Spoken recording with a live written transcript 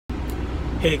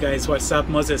Hey guys, what's up?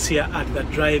 Moses here at the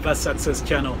Driver Success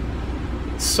channel.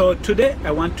 So today I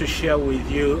want to share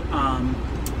with you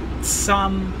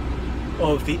some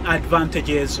of the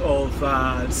advantages of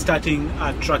starting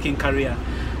a trucking career.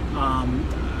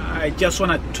 I just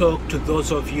want to talk to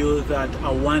those of you that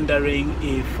are wondering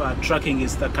if trucking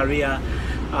is the career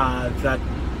that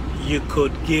you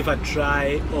could give a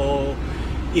try, or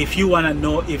if you want to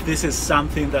know if this is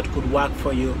something that could work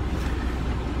for you.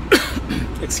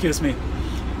 Excuse me.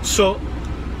 So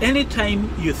anytime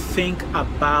you think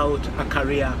about a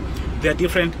career, there are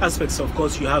different aspects, of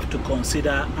course, you have to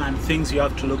consider and things you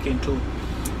have to look into.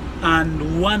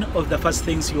 And one of the first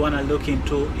things you want to look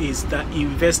into is the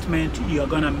investment you are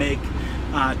going to make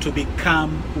to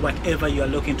become whatever you are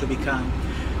looking to become.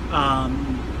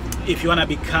 If you want to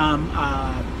become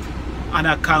an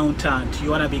accountant,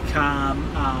 you want to become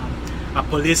a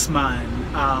policeman,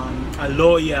 a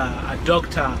lawyer, a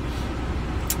doctor,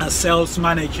 a sales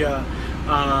manager,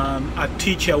 a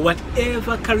teacher,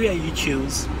 whatever career you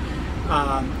choose,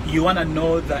 you want to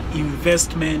know the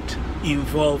investment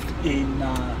involved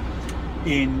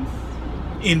in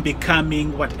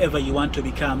becoming whatever you want to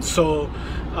become. So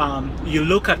you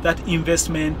look at that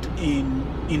investment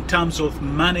in terms of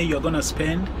money you're going to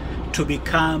spend to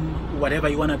become whatever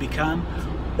you want to become,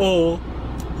 or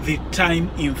the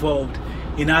time involved.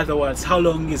 In other words, how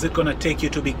long is it going to take you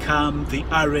to become the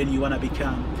RN you want to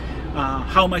become?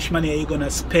 How much money are you going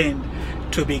to spend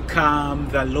to become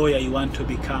the lawyer you want to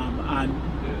become?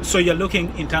 And so you're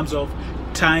looking in terms of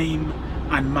time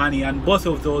and money, and both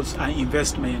of those are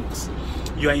investments.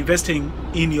 You are investing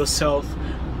in yourself,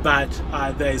 but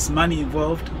there is money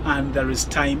involved and there is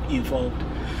time involved.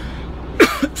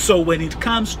 So when it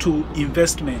comes to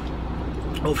investment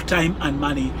of time and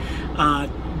money,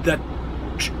 that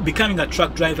becoming a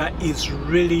truck driver is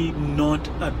really not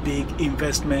a big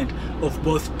investment of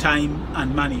both time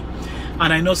and money.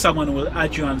 And I know someone will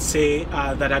argue and say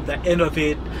that at the end of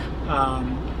it,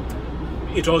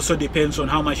 it also depends on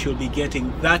how much you'll be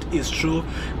getting. That is true,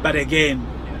 but again,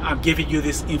 I'm giving you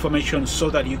this information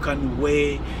so that you can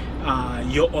weigh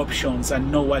your options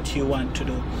and know what you want to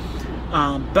do.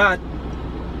 But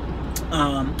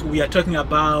we are talking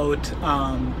about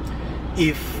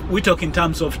if we talk in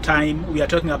terms of time, we are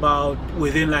talking about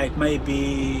within like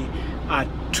maybe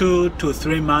 2 to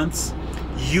 3 months,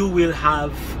 you will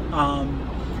have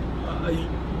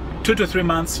 2 to 3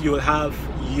 months, you'll have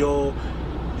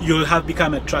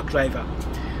become a truck driver.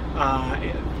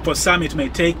 For some it may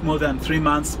take more than 3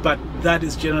 months, but that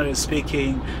is generally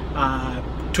speaking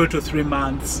 2 to 3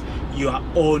 months you are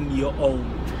on your own.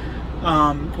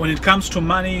 When it comes to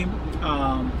money,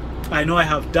 I know I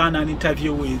have done an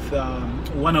interview with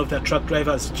one of the truck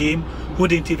drivers, Jim, who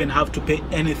didn't even have to pay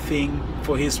anything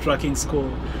for his trucking school.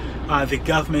 The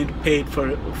government paid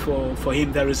for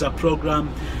him. There is a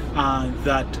program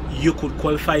that you could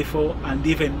qualify for and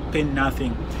even pay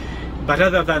nothing. But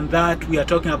other than that, we are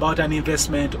talking about an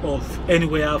investment of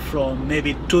anywhere from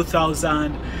maybe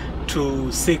 2,000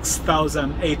 to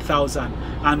 6,000, 8,000.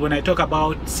 And when I talk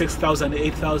about 6,000,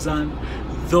 8,000,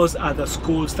 those are the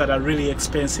schools that are really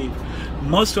expensive.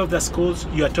 Most of the schools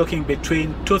you are talking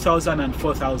between 2,000 and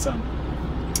 4,000.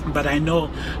 But I know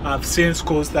I've seen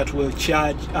schools that will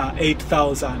charge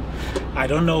 8,000. I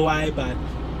don't know why, but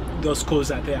those schools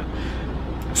are there.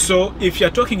 So if you're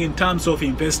talking in terms of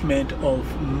investment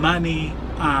of money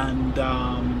and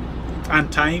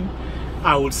time,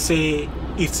 I would say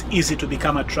it's easy to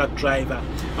become a truck driver.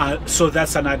 So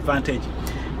that's an advantage.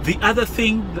 The other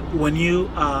thing when you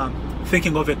are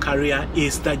thinking of a career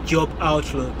is the job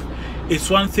outlook. It's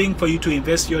one thing for you to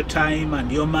invest your time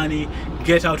and your money,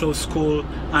 get out of school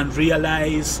and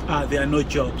realize there are no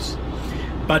jobs.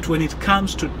 But when it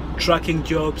comes to trucking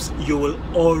jobs, you will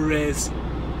always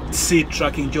see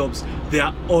trucking jobs. They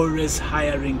are always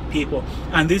hiring people,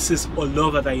 and this is all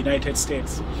over the United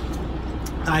States.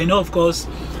 I know, of course,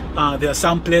 there are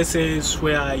some places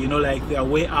where, you know, like they are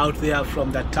way out there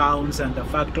from the towns and the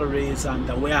factories and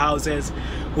the warehouses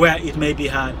where it may be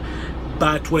hard.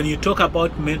 But when you talk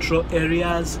about metro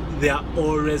areas, they are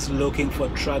always looking for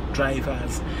truck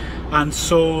drivers. And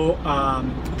so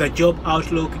the job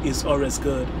outlook is always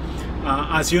good.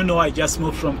 As you know, I just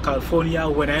moved from California.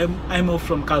 When I moved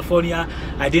from California,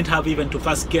 I didn't have even to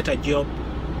first get a job,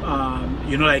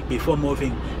 you know, like before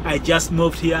moving. I just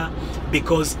moved here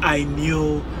because I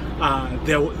knew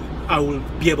I would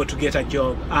be able to get a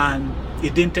job, and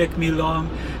it didn't take me long.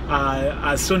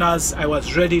 As soon as I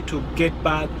was ready to get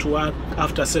back to work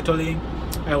after settling,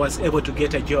 I was able to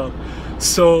get a job.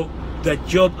 So the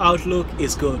job outlook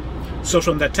is good. So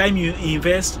from the time you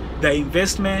invest, the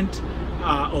investment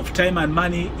of time and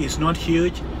money is not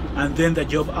huge, and then the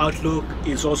job outlook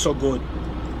is also good.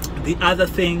 The other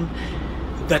thing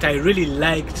that I really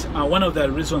liked, one of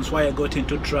the reasons why I got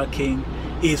into trucking,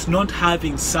 is not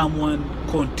having someone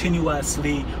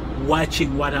continuously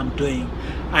watching what I'm doing.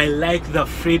 I like the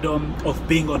freedom of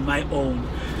being on my own.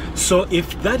 So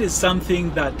if that is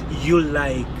something that you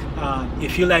like,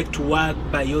 if you like to work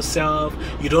by yourself,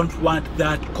 you don't want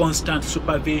that constant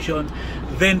supervision,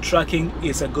 then trucking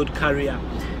is a good career.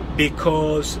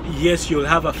 Because yes, you'll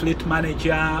have a fleet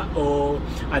manager or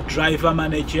a driver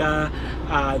manager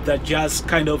that just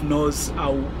kind of knows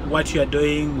what you're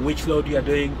doing, which load you're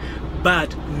doing,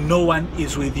 but no one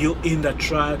is with you in the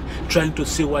truck trying to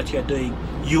see what you're doing.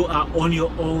 You are on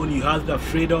your own, you have the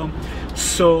freedom.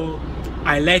 So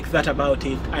I like that about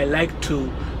it. I like to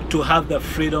have the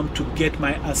freedom to get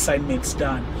my assignments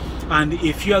done. And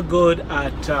if you're good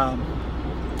at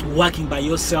working by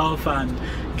yourself and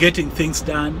getting things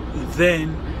done,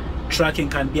 then trucking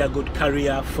can be a good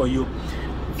career for you.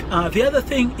 The other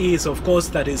thing is, of course,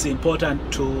 that is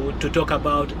important to talk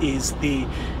about is the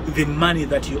money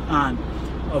that you earn.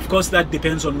 Of course, that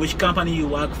depends on which company you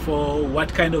work for,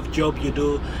 what kind of job you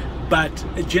do, but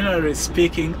generally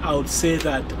speaking, I would say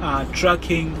that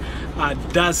trucking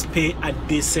does pay a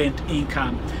decent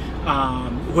income,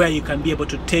 where you can be able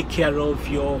to take care of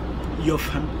your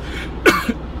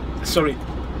sorry,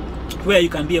 where you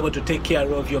can be able to take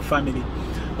care of your family.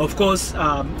 Of course,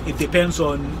 it depends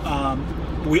on,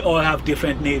 we all have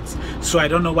different needs, so I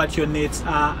don't know what your needs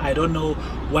are, I don't know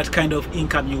what kind of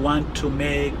income you want to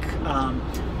make,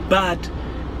 but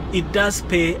it does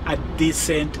pay a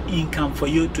decent income for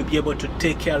you to be able to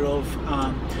take care of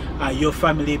your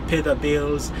family, pay the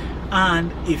bills,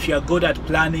 and if you're good at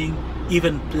planning,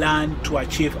 even plan to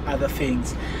achieve other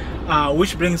things.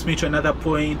 Which brings me to another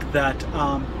point, that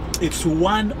it's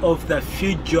one of the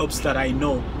few jobs that I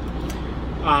know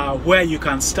where you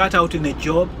can start out in a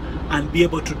job and be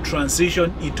able to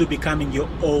transition into becoming your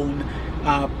own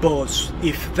boss.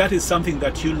 If that is something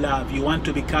that you love, you want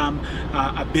to become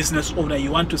a business owner,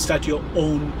 you want to start your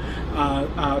own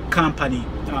company,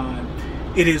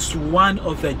 it is one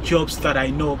of the jobs that I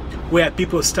know where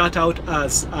people start out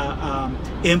as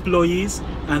employees,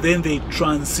 and then they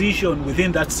transition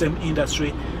within that same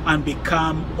industry and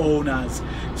become owners.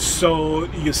 So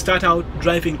you start out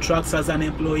driving trucks as an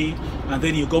employee, and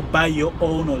then you go buy your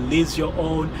own or lease your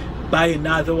own, buy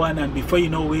another one, and before you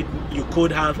know it, you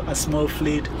could have a small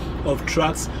fleet of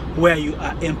trucks where you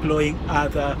are employing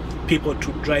other people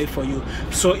to drive for you.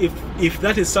 So if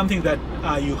that is something that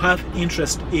you have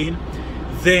interest in,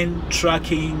 then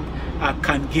trucking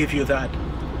can give you that.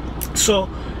 So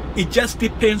it just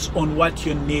depends on what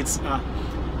your needs are.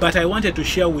 But I wanted to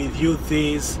share with you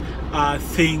these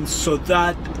things so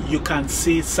that you can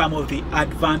see some of the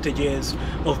advantages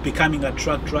of becoming a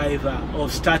truck driver,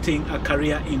 of starting a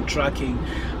career in trucking.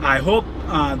 I hope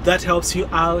that helps you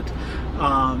out.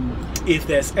 If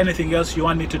there's anything else you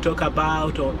want me to talk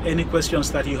about, or any questions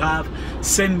that you have,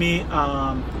 send me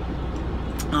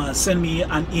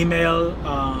an email,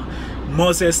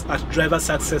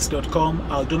 moses@driversuccess.com.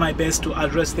 I'll do my best to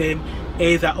address them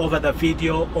either over the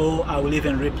video, or I will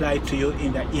even reply to you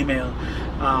in the email.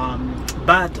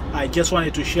 But I just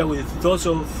wanted to share with those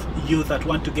of you that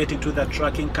want to get into the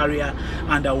trucking career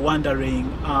and are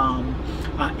wondering,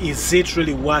 is it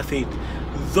really worth it?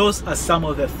 Those are some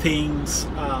of the things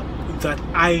that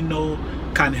I know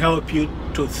can help you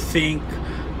to think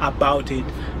about it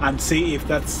and see if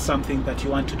that's something that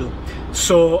you want to do.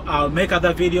 So I'll make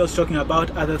other videos talking about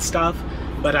other stuff,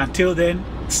 but until then,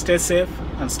 stay safe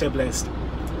and stay blessed.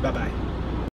 Bye bye.